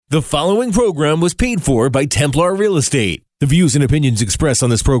The following program was paid for by Templar Real Estate. The views and opinions expressed on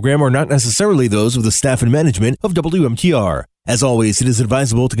this program are not necessarily those of the staff and management of WMTR. As always, it is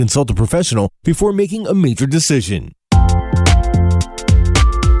advisable to consult a professional before making a major decision.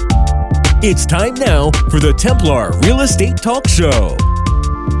 It's time now for the Templar Real Estate Talk Show.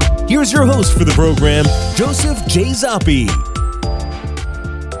 Here's your host for the program, Joseph J. Zoppi.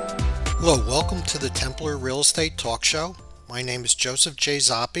 Hello, welcome to the Templar Real Estate Talk Show. My name is Joseph J.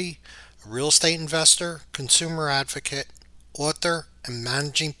 Zoppi, a real estate investor, consumer advocate, author, and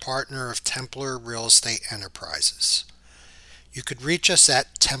managing partner of Templar Real Estate Enterprises. You could reach us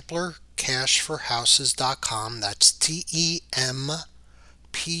at templarcashforhouses.com. That's TEMPLAR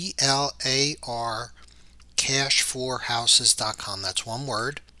cashforhouses.com. That's one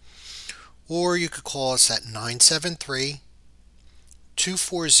word. Or you could call us at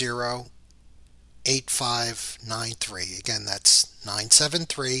 973-240-8593. Again, that's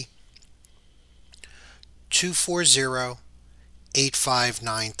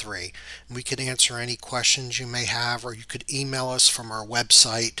 973-240-8593. And we could answer any questions you may have, or you could email us from our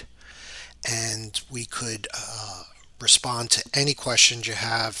website, and we could respond to any questions you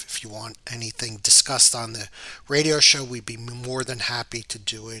have. If you want anything discussed on the radio show, we'd be more than happy to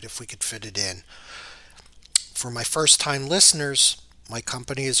do it if we could fit it in. For my first-time listeners, my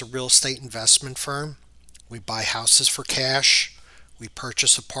company is a real estate investment firm. We buy houses for cash. We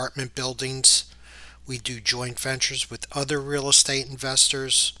purchase apartment buildings. We do joint ventures with other real estate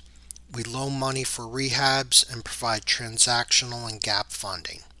investors. We loan money for rehabs and provide transactional and gap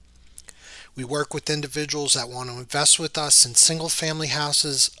funding. We work with individuals that want to invest with us in single-family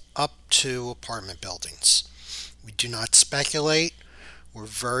houses up to apartment buildings. We do not speculate. We're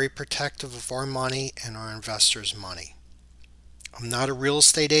very protective of our money and our investors' money. I'm not a real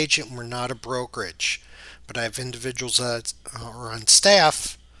estate agent. We're not a brokerage. But I have individuals that are on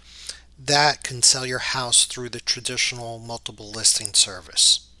staff that can sell your house through the traditional multiple listing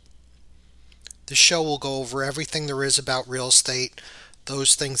service. This show will go over everything there is about real estate,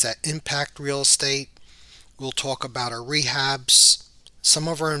 those things that impact real estate. We'll talk about our rehabs, some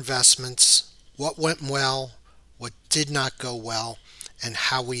of our investments, what went well, what did not go well, and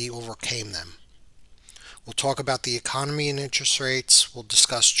how we overcame them. We'll talk about the economy and interest rates. We'll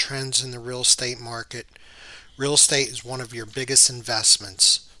discuss trends in the real estate market. Real estate is one of your biggest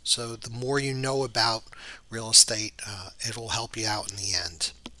investments, so the more you know about real estate, it'll help you out in the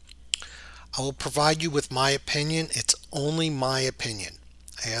end. I will provide you with my opinion. It's only my opinion.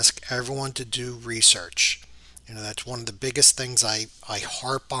 I ask everyone to do research. That's one of the biggest things I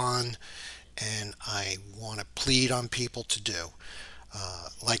harp on, and I want to plead on people to do.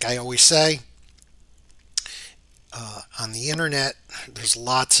 Like I always say, on the internet, there's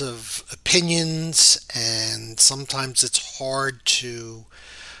lots of opinions, and sometimes it's hard to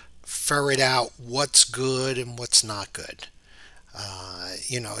ferret out what's good and what's not good.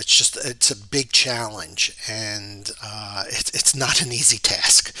 It's a big challenge, and it's not an easy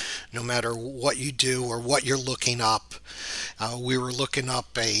task, no matter what you do or what you're looking up. We were looking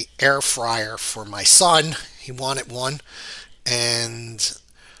up a air fryer for my son. He wanted one, and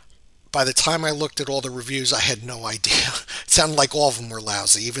by the time I looked at all the reviews, I had no idea. It sounded like all of them were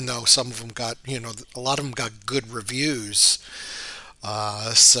lousy, even though some of them got, a lot of them got good reviews.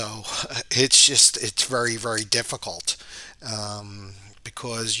 So it's very, very difficult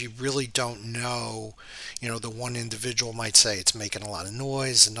because you really don't know. The one individual might say it's making a lot of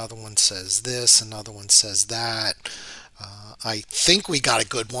noise. Another one says this. Another one says that. I think we got a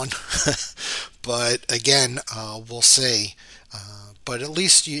good one, but again, we'll see. But at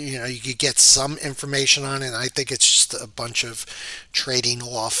least you could get some information on it. And I think it's just a bunch of trading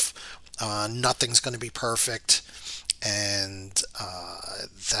off. Nothing's going to be perfect, and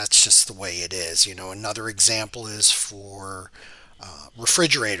that's just the way it is. Another example is for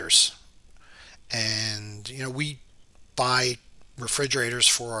refrigerators, and we buy refrigerators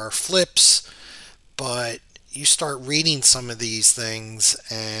for our flips, but you start reading some of these things,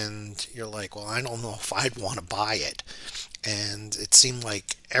 and you're like, well, I don't know if I'd want to buy it. And it seemed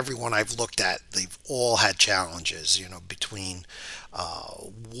like everyone I've looked at, they've all had challenges, between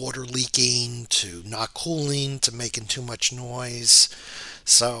water leaking to not cooling to making too much noise.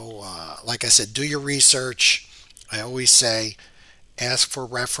 So, like I said, do your research. I always say, ask for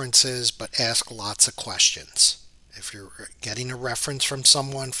references, but ask lots of questions. If you're getting a reference from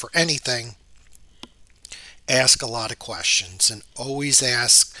someone for anything, ask a lot of questions, and always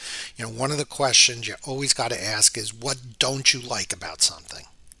ask, one of the questions you always got to ask is, what don't you like about something?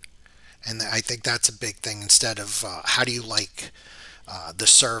 And I think that's a big thing, instead of how do you like the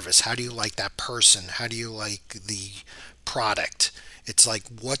service? How do you like that person? How do you like the product? It's like,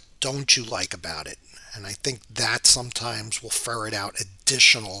 what don't you like about it? And I think that sometimes will ferret out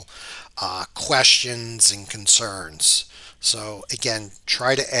additional questions and concerns. So, again,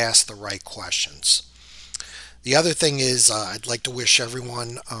 try to ask the right questions. The other thing is, I'd like to wish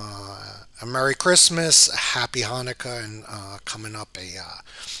everyone a Merry Christmas, a Happy Hanukkah, and coming up a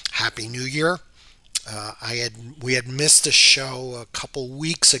Happy New Year. We had missed a show a couple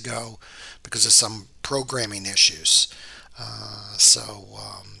weeks ago because of some programming issues.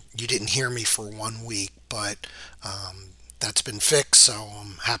 You didn't hear me for 1 week, but that's been fixed, so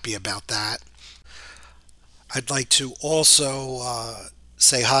I'm happy about that. I'd like to also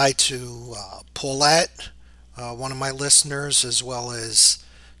say hi to Paulette, one of my listeners, as well as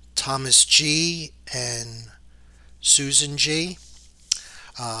Thomas G and Susan G.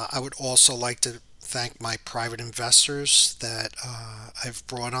 I would also like to thank my private investors that I've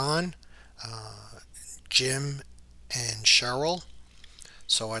brought on, Jim and Cheryl.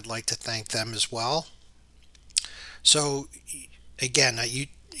 So I'd like to thank them as well. So again,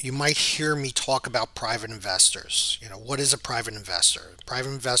 you might hear me talk about private investors. You know, what is a private investor? A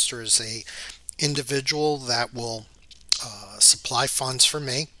private investor is a individual that will supply funds for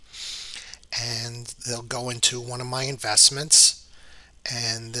me, and they'll go into one of my investments,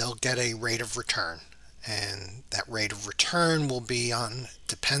 and they'll get a rate of return. And that rate of return will be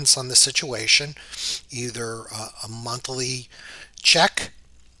depends on the situation, either a monthly check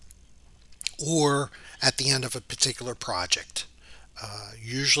or at the end of a particular project.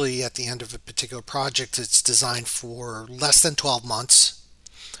 Usually at the end of a particular project, it's designed for less than 12 months,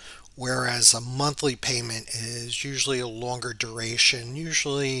 whereas a monthly payment is usually a longer duration,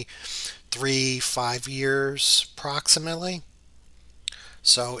 usually 3, 5 years approximately.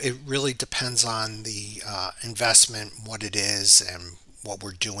 So it really depends on the investment, what it is, and what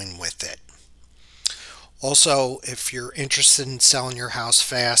we're doing with it. Also, if you're interested in selling your house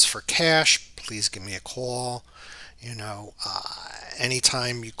fast for cash, please give me a call. You know,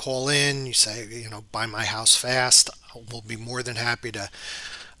 anytime you call in, you say, buy my house fast, we'll be more than happy to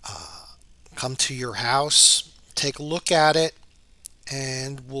come to your house, take a look at it,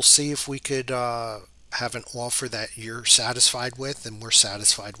 and we'll see if we could have an offer that you're satisfied with and we're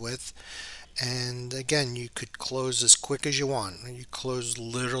satisfied with. And again, you could close as quick as you want. You close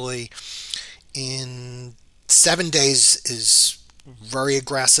literally in 7 days is very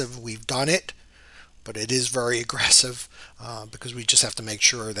aggressive. We've done it, but it is very aggressive because we just have to make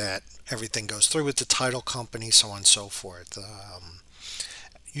sure that everything goes through with the title company, so on and so forth.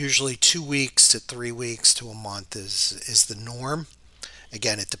 Usually 2 weeks to 3 weeks to a month is the norm.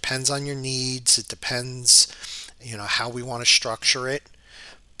 Again, it depends on your needs. It depends, how we want to structure it.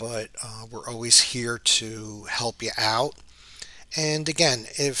 But we're always here to help you out. And again,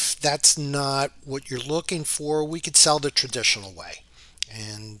 if that's not what you're looking for, we could sell the traditional way.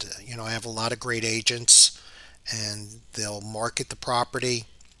 And, I have a lot of great agents, and they'll market the property.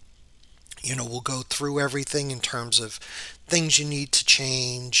 We'll go through everything in terms of things you need to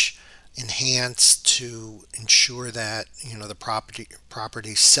change, enhance to ensure that the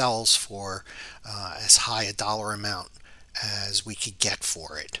property sells for as high a dollar amount as we could get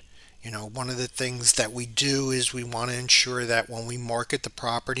for it. One of the things that we do is we want to ensure that when we market the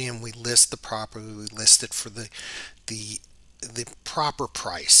property and we list the property, we list it for the proper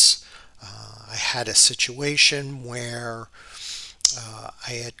price. I had a situation where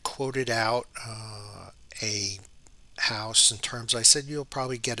I had quoted out a house in terms, I said you'll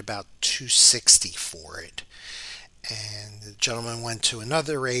probably get about 260 for it, and the gentleman went to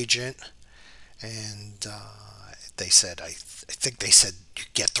another agent, and they said I think they said you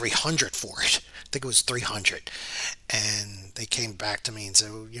get 300 for it. I think it was 300, and they came back to me and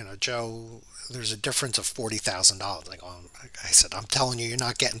said, Joe, there's a difference of $40,000. I said, I'm telling you, you're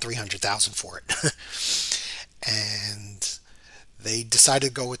not getting 300,000 for it. And they decided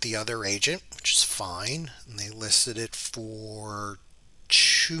to go with the other agent, which is fine, and they listed it for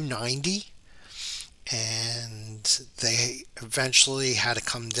 290, and they eventually had to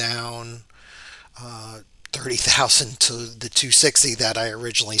come down 30,000 to the 260 that I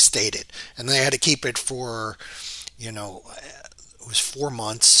originally stated, and they had to keep it for, it was 4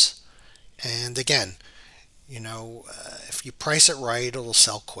 months. And again, if you price it right, it'll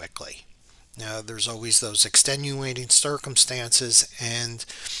sell quickly. Now, there's always those extenuating circumstances, and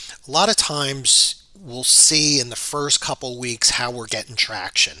a lot of times we'll see in the first couple weeks how we're getting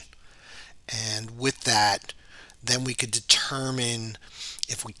traction. And with that, then we could determine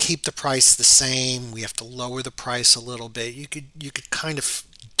if we keep the price the same, we have to lower the price a little bit. You could kind of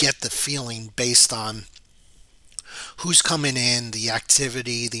get the feeling based on who's coming in, the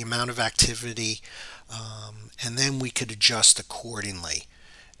activity, the amount of activity and then we could adjust accordingly.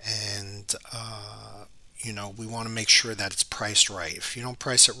 And we want to make sure that it's priced right. If you don't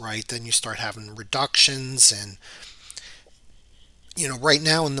price it right, then you start having reductions. And right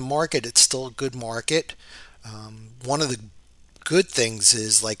now in the market, it's still a good market. One of the good things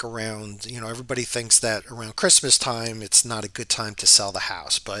is like around, everybody thinks that around Christmas time, it's not a good time to sell the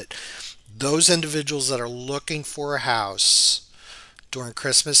house. But those individuals that are looking for a house during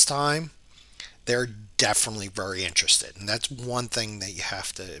Christmas time, they're definitely very interested. And that's one thing that you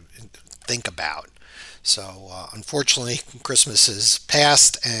have to think about. So unfortunately, Christmas is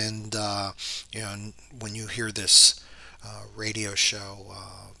past, and when you hear this radio show,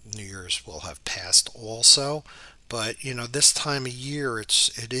 New Year's will have passed also. But this time of year,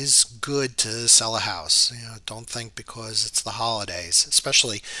 it is good to sell a house. Don't think because it's the holidays,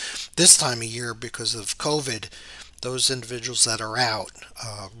 especially this time of year because of COVID. Those individuals that are out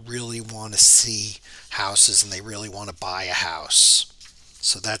really want to see houses, and they really want to buy a house.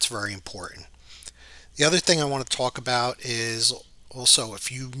 So that's very important. The other thing I want to talk about is also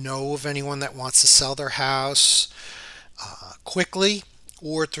if you know of anyone that wants to sell their house quickly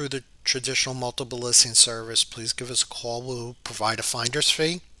or through the traditional multiple listing service, please give us a call. We'll provide a finder's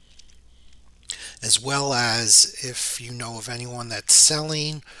fee. As well as if you know of anyone that's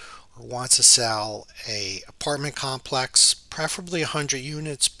selling or wants to sell a apartment complex, preferably 100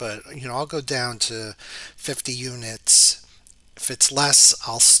 units, but I'll go down to 50 units. If it's less,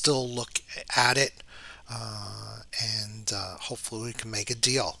 I'll still look at it, and hopefully we can make a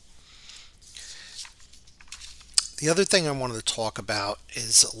deal. The other thing I wanted to talk about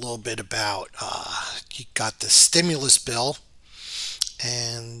is a little bit about you got the stimulus bill,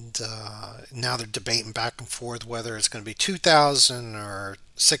 and now they're debating back and forth whether it's going to be $2,000 or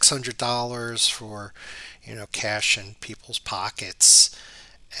 $600 for cash in people's pockets.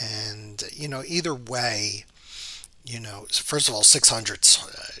 And either way, first of all,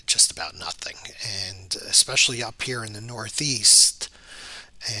 600's just about nothing, and especially up here in the Northeast,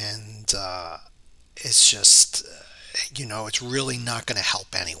 and it's just it's really not going to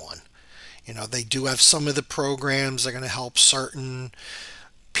help anyone. They do have some of the programs that are going to help certain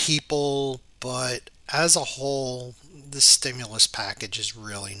people, but as a whole, the stimulus package is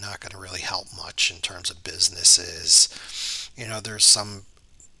really not going to really help much in terms of businesses. There's some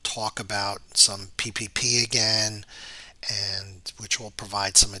talk about some PPP again, and which will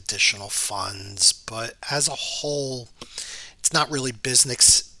provide some additional funds, but as a whole, it's not really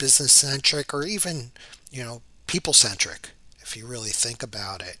business centric, or even people centric if you really think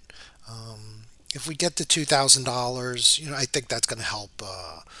about it. If we get the $2,000, I think that's going to help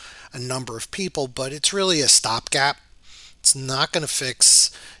a number of people, but it's really a stopgap. It's not going to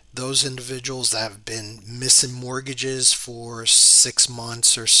fix those individuals that have been missing mortgages for 6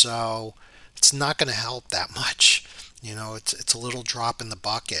 months or so. It's not going to help that much. It's a little drop in the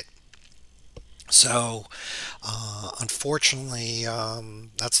bucket. So, unfortunately,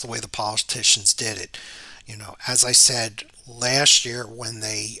 that's the way the politicians did it. As I said last year when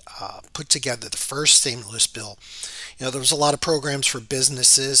they put together the first stimulus bill, there was a lot of programs for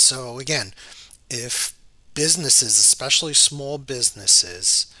businesses. So again, if businesses, especially small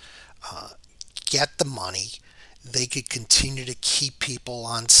businesses, get the money, they could continue to keep people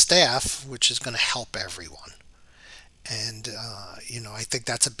on staff, which is going to help everyone. And, I think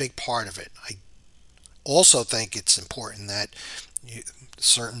that's a big part of it. I also think it's important that a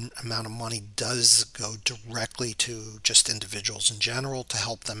certain amount of money does go directly to just individuals in general to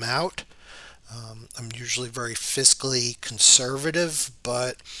help them out. I'm usually very fiscally conservative,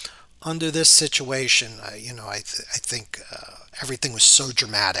 but under this situation, I think everything was so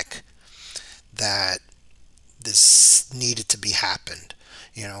dramatic that this needed to be happened,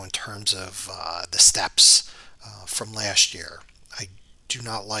 in terms of the steps from last year. I do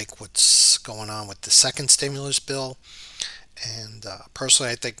not like what's going on with the second stimulus bill. And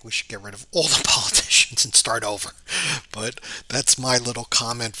personally, I think we should get rid of all the politicians and start over. But that's my little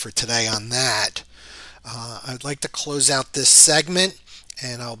comment for today on that. I'd like to close out this segment,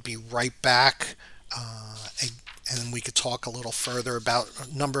 and I'll be right back. And we could talk a little further about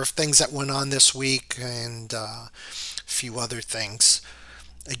a number of things that went on this week and a few other things.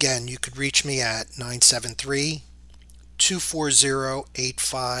 Again, you could reach me at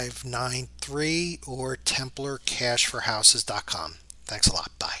 973-240-8593 or TemplarCashForHouses.com. Thanks a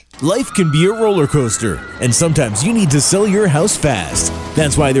lot. Bye. Life can be a roller coaster, and sometimes you need to sell your house fast.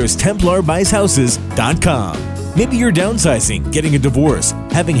 That's why there's TemplarBuysHouses.com. Maybe you're downsizing, getting a divorce,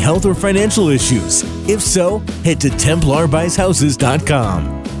 having health or financial issues. If so, head to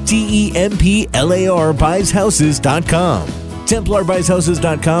TemplarBuysHouses.com. TemplarBuysHouses.com.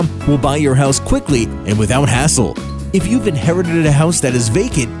 TemplarBuysHouses.com will buy your house quickly and without hassle. If you've inherited a house that is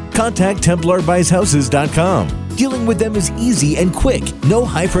vacant, contact TemplarBuysHouses.com. Dealing with them is easy and quick. No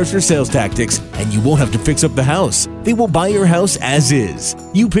high-pressure sales tactics, and you won't have to fix up the house. They will buy your house as is.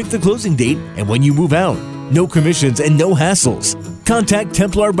 You pick the closing date and when you move out. No commissions and no hassles. Contact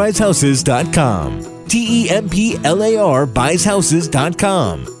TemplarBuysHouses.com. TEMPLAR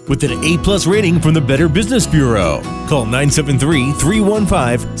buyshouses.com with an A+ rating from the Better Business Bureau. Call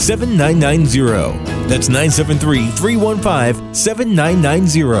 973-315-7990. That's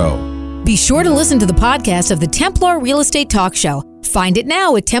 973-315-7990. Be sure to listen to the podcast of the Templar Real Estate Talk Show. Find it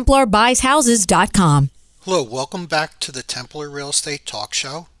now at TemplarBuysHouses.com. Hello, welcome back to the Templar Real Estate Talk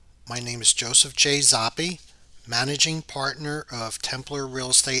Show. My name is Joseph J. Zoppi, Managing Partner of Templar Real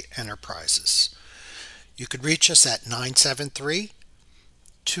Estate Enterprises. You could reach us at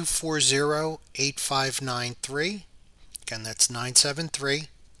 973-240-8593. Again, that's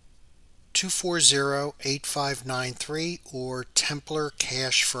 973-240-8593 or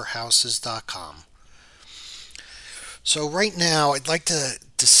TemplarCashForHouses.com. So right now, I'd like to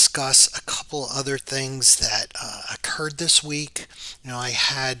discuss a couple other things that occurred this week.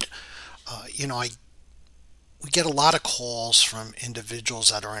 We get a lot of calls from individuals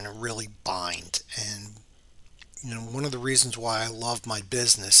that are in a really bind, and one of the reasons why I love my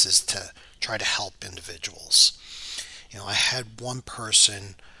business is to try to help individuals. I had one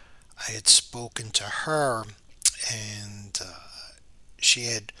person, I had spoken to her, and she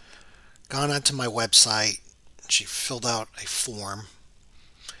had gone onto my website. She filled out a form,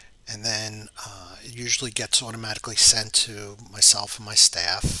 and then it usually gets automatically sent to myself and my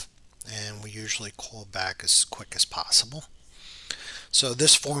staff, and we usually call back as quick as possible. So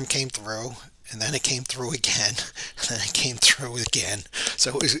this form came through, and then it came through again, and then it came through again.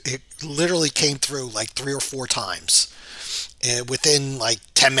 So it literally came through like 3 or 4 times within like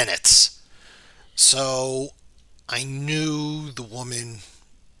 10 minutes. So I knew the woman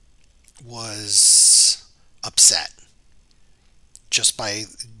was upset just by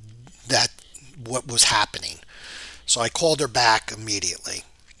that, what was happening. So I called her back immediately.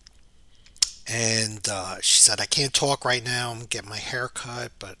 And she said, I can't talk right now. I'm getting my hair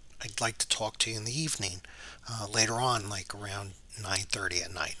cut, but I'd like to talk to you in the evening, later on, like around 9:30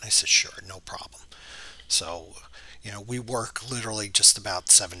 at night. And I said, sure, no problem. So, we work literally just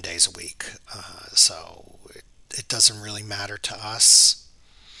about 7 days a week. So it doesn't really matter to us.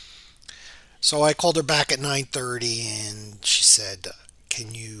 So I called her back at 9:30 and she said, she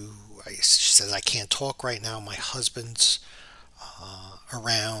says, I can't talk right now. My husband's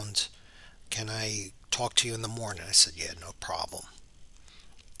around. Can I talk to you in the morning? I said, yeah, no problem.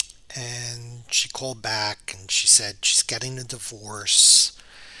 And she called back and she said she's getting a divorce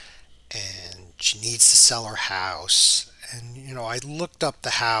and she needs to sell her house. And, I looked up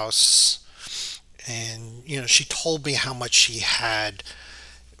the house and, she told me how much she had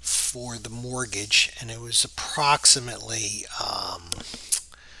for the mortgage, and it was approximately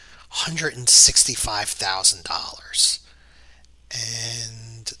 $165,000.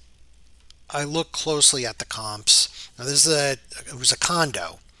 And I looked closely at the comps. Now, it was a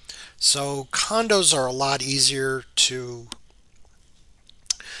condo. So condos are a lot easier to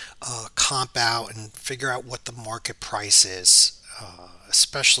comp out and figure out what the market price is,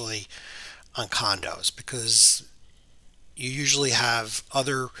 especially on condos, because you usually have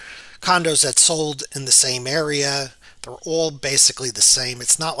other condos that sold in the same area. They're all basically the same.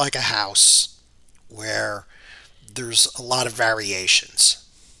 It's not like a house where there's a lot of variations.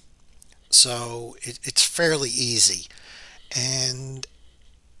 So it's fairly easy. And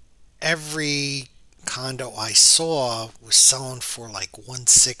every condo I saw was selling for like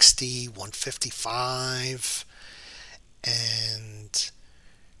 160, 155, and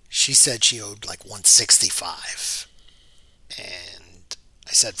she said she owed like 165. And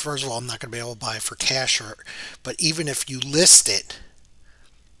I said, first of all, I'm not going to be able to buy it for cash, but even if you list it,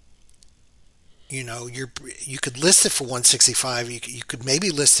 you could list it for 165. You could maybe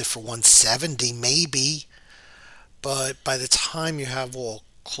list it for 170, maybe. But by the time you have all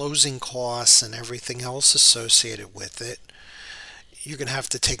closing costs and everything else associated with it, you're going to have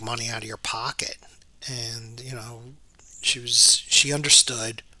to take money out of your pocket. And, she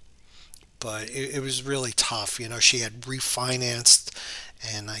understood, but it was really tough. She had refinanced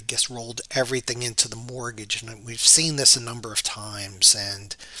and I guess rolled everything into the mortgage. And we've seen this a number of times,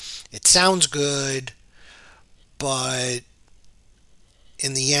 and it sounds good, but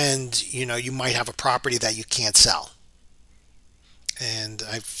in the end, you might have a property that you can't sell. And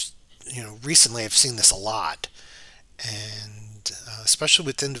recently I've seen this a lot. And especially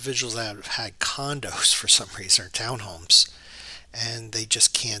with individuals that have had condos for some reason, or townhomes. and they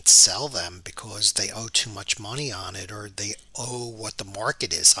just can't sell them because they owe too much money on it, or they owe what the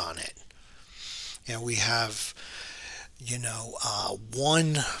market is on it. We have,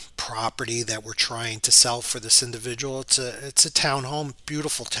 one property that we're trying to sell for this individual. It's a townhome,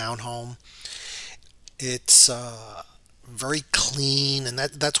 beautiful townhome. It's very clean, and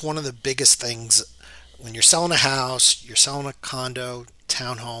that's one of the biggest things when you're selling a house, you're selling a condo,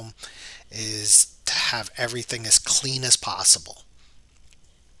 townhome, is to have everything as clean as possible.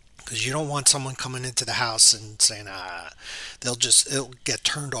 Because you don't want someone coming into the house and saying, it'll get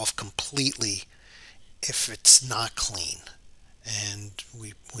turned off completely if it's not clean. And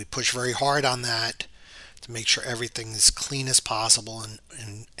we push very hard on that to make sure everything is clean as possible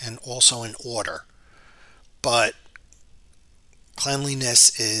and also in order. But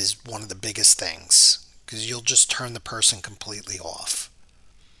cleanliness is one of the biggest things, because you'll just turn the person completely off.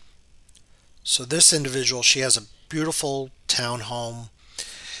 So this individual, she has a beautiful townhome.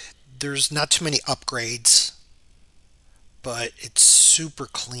 There's not too many upgrades, but it's super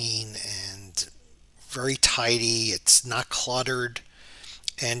clean and very tidy. It's not cluttered,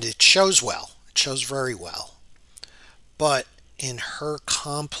 and it shows well. It shows very well. But in her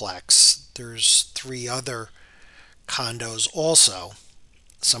complex, there's 3 other condos also.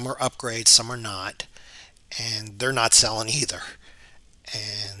 Some are upgrades, some are not, and they're not selling either.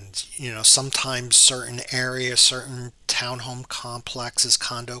 And sometimes certain areas, certain townhome complexes,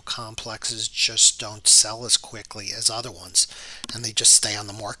 condo complexes just don't sell as quickly as other ones, and they just stay on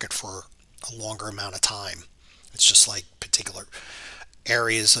the market for a longer amount of time. It's just like particular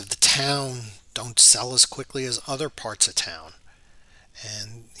areas of the town don't sell as quickly as other parts of town.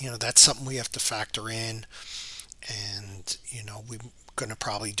 And that's something we have to factor in, and we're going to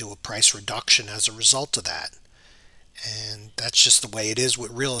probably do a price reduction as a result of that. And that's just the way it is with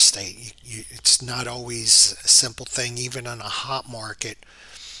real estate. It's not always a simple thing, even in a hot market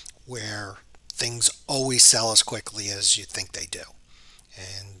where things always sell as quickly as you think they do.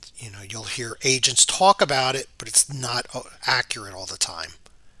 And you'll hear agents talk about it, but it's not accurate all the time.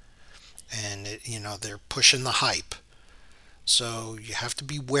 And they're pushing the hype. So you have to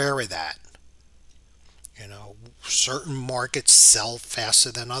be aware of that. Certain markets sell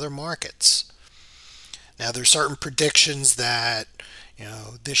faster than other markets. Now, there's certain predictions that,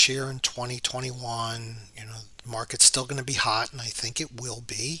 this year in 2021, the market's still going to be hot, and I think it will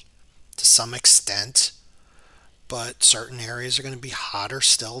be to some extent, but certain areas are going to be hotter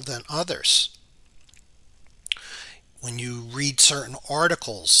still than others. When you read certain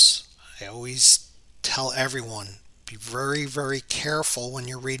articles, I always tell everyone, be very, very careful when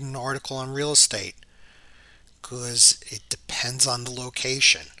you're reading an article on real estate, because it depends on the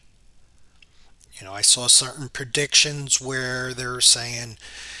location. I saw certain predictions where they're saying,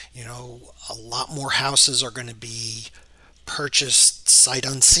 a lot more houses are going to be purchased sight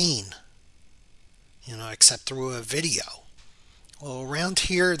unseen, except through a video. Well, around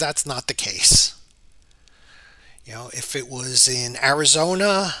here, that's not the case. If it was in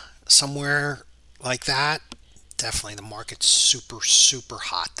Arizona, somewhere like that, definitely the market's super, super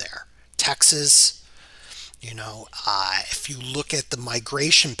hot there. Texas, if you look at the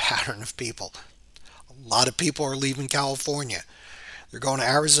migration pattern of people, a lot of people are leaving California. They're going to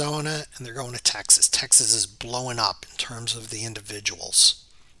Arizona and they're going to Texas. Texas is blowing up in terms of the individuals.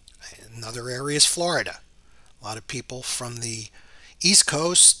 Another area is Florida. A lot of people from the East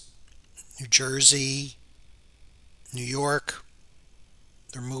Coast, New Jersey, New York,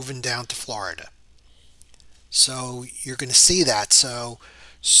 they're moving down to Florida. So you're going to see that. So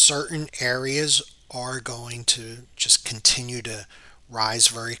certain areas are going to just continue to rise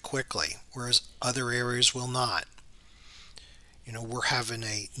very quickly, whereas other areas will not. We're having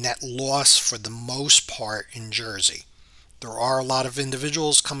a net loss for the most part in Jersey. There are a lot of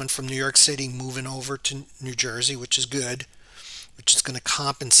individuals coming from New York City moving over to New Jersey, which is good, which is going to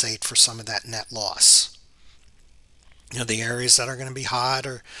compensate for some of that net loss. The areas that are going to be hot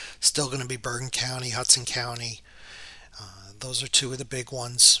are still going to be Bergen County, Hudson County. Those are 2 of the big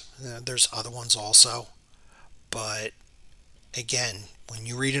ones. There's other ones also. But again, when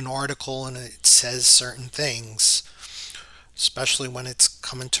you read an article and it says certain things, especially when it's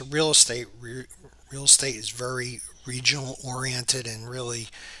coming to real estate, real estate is very regional oriented and really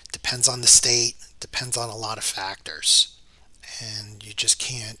depends on the state, depends on a lot of factors. And you just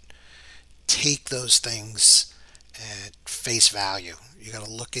can't take those things at face value. You got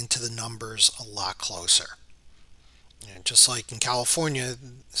to look into the numbers a lot closer. Just like in California,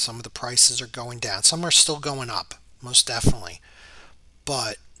 some of the prices are going down. Some are still going up, most definitely.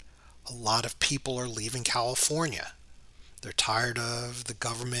 But a lot of people are leaving California. They're tired of the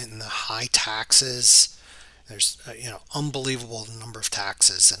government and the high taxes There's unbelievable number of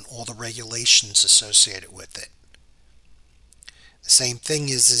taxes and all the regulations associated with it. The same thing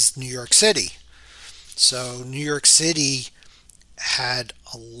is New York City. So New York City had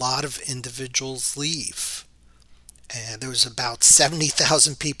a lot of individuals leave, and there was about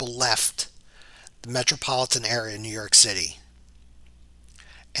 70,000 people left the metropolitan area in New York City.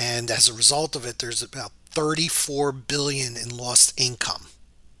 And as a result of it, there's about 34 billion in lost income.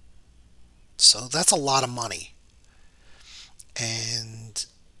 So that's a lot of money. And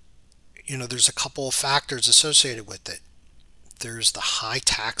there's a couple of factors associated with it. There's the high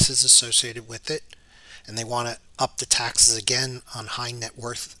taxes associated with it, and they want to up the taxes again on high net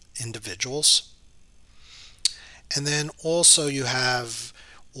worth individuals. And then also you have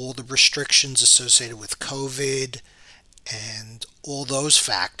all the restrictions associated with COVID and all those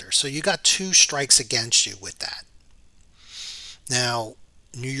factors. So you got two strikes against you with that. Now,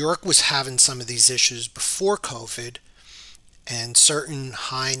 New York was having some of these issues before COVID, and certain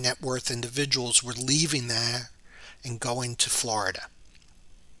high net worth individuals were leaving there and going to Florida.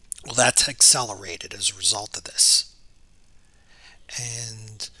 Well, that's accelerated as a result of this.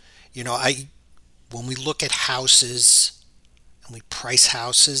 And, when we look at houses and we price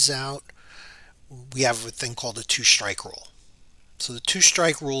houses out, we have a thing called a two-strike rule. So the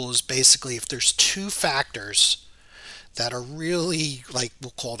two-strike rule is basically if there's two factors that are really, like,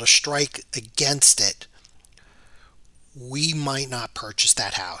 we'll call it a strike against it, we might not purchase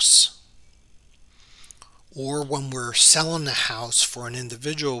that house. Or when we're selling the house for an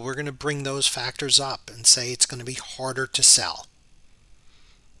individual, we're going to bring those factors up and say it's going to be harder to sell.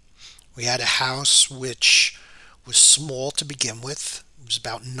 We had a house which was small to begin with. It was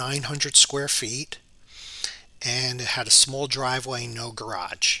about 900 square feet, and it had a small driveway, no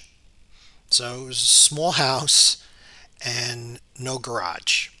garage. So it was a small house and no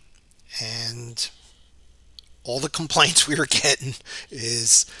garage. And all the complaints we were getting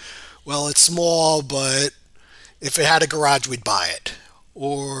is, well, it's small, but if it had a garage, we'd buy it.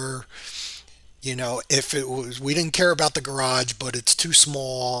 Or, if it was, we didn't care about the garage, but it's too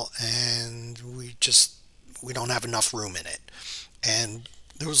small and we don't have enough room in it. And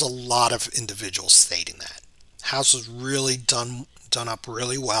there was a lot of individuals stating that. House was really done up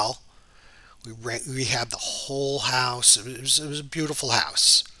really well. We rehabbed the whole house. It was a beautiful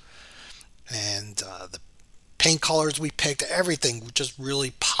house. And the paint colors we picked, everything just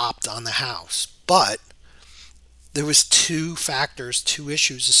really popped on the house. But there was two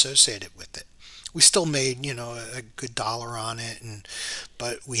issues associated with it. We still made, a good dollar on it,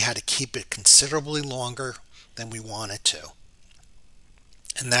 but we had to keep it considerably longer than we wanted to.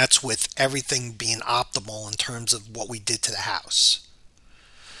 And that's with everything being optimal in terms of what we did to the house.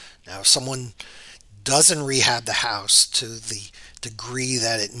 Now, if someone doesn't rehab the house to the degree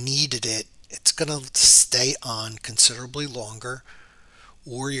that it needed it, it's going to stay on considerably longer,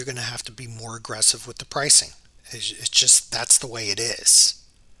 or you're going to have to be more aggressive with the pricing. It's just, that's the way it is.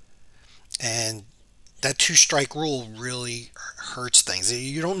 And that two-strike rule really hurts things.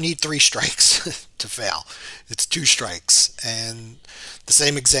 You don't need three strikes to fail. It's two strikes. And the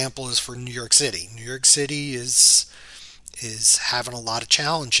same example is for New York City. New York City is having a lot of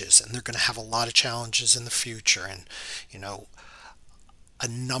challenges, and they're going to have a lot of challenges in the future. And, a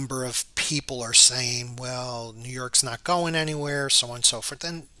number of people are saying, well, New York's not going anywhere, so on and so forth.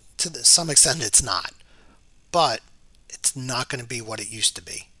 And to some extent, it's not. But it's not going to be what it used to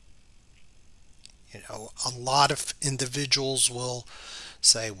be. A lot of individuals will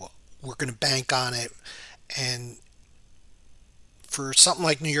say, well, we're going to bank on it. And for something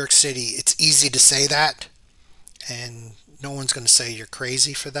like New York City, it's easy to say that. And no one's going to say you're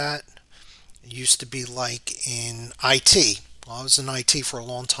crazy for that. It used to be like in IT. Well, I was in IT for a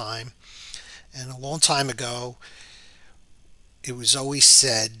long time. And a long time ago, it was always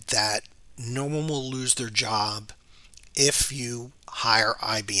said that no one will lose their job if you hire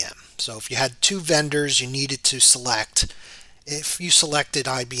IBM. So if you had two vendors you needed to select, if you selected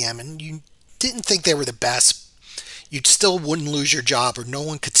IBM and you didn't think they were the best, you still wouldn't lose your job, or no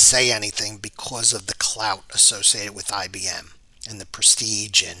one could say anything because of the clout associated with IBM and the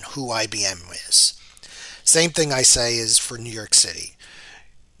prestige and who IBM is. Same thing I say is for New York City.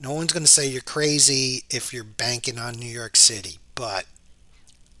 No one's going to say you're crazy if you're banking on New York City, but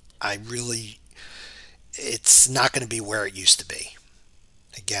it's not going to be where it used to be.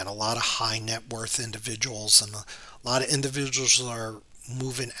 Again, a lot of high net worth individuals and a lot of individuals are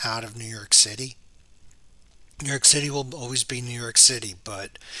moving out of New York City. New York City will always be New York City,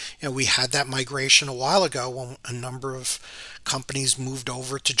 but we had that migration a while ago when a number of companies moved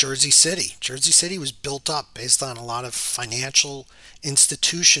over to Jersey City. Jersey City was built up based on a lot of financial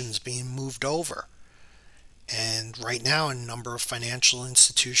institutions being moved over. And right now, a number of financial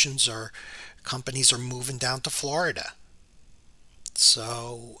institutions or companies are moving down to Florida.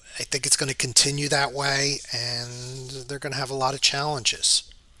 So I think it's going to continue that way, and they're going to have a lot of challenges.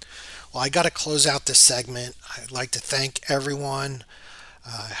 Well, I got to close out this segment. I'd like to thank everyone.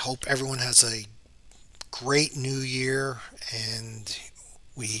 I hope everyone has a great new year, and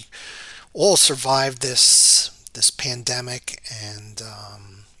we all survived this pandemic, and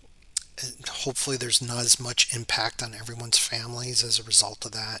hopefully there's not as much impact on everyone's families as a result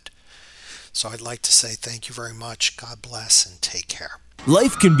of that. So I'd like to say thank you very much. God bless and take care.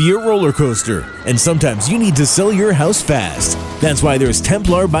 Life can be a roller coaster, and sometimes you need to sell your house fast. That's why there's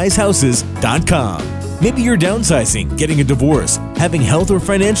TemplarBuysHouses.com. Maybe you're downsizing, getting a divorce, having health or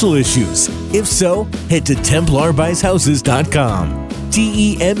financial issues. If so, head to TemplarBuysHouses.com.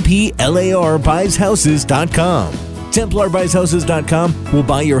 TemplarBuysHouses.com. TemplarBuysHouses.com will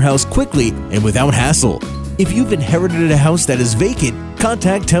buy your house quickly and without hassle. If you've inherited a house that is vacant,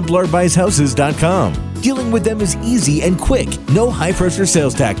 contact TemplarBuysHouses.com. Dealing with them is easy and quick. No high-pressure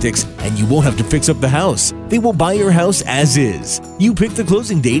sales tactics, and you won't have to fix up the house. They will buy your house as is. You pick the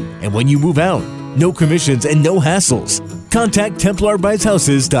closing date and when you move out. No commissions and no hassles. Contact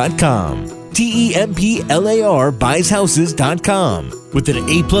TemplarBuysHouses.com. TemplarBuysHouses.com. With an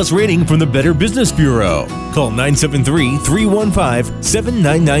A+ rating from the Better Business Bureau. Call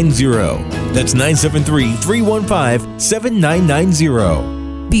 973-315-7990. That's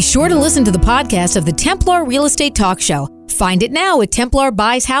 973-315-7990. Be sure to listen to the podcast of the Templar Real Estate Talk Show. Find it now at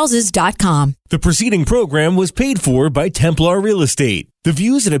TemplarBuysHouses.com. The preceding program was paid for by Templar Real Estate. The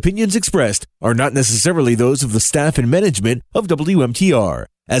views and opinions expressed are not necessarily those of the staff and management of WMTR.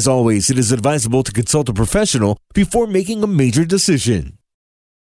 As always, it is advisable to consult a professional before making a major decision.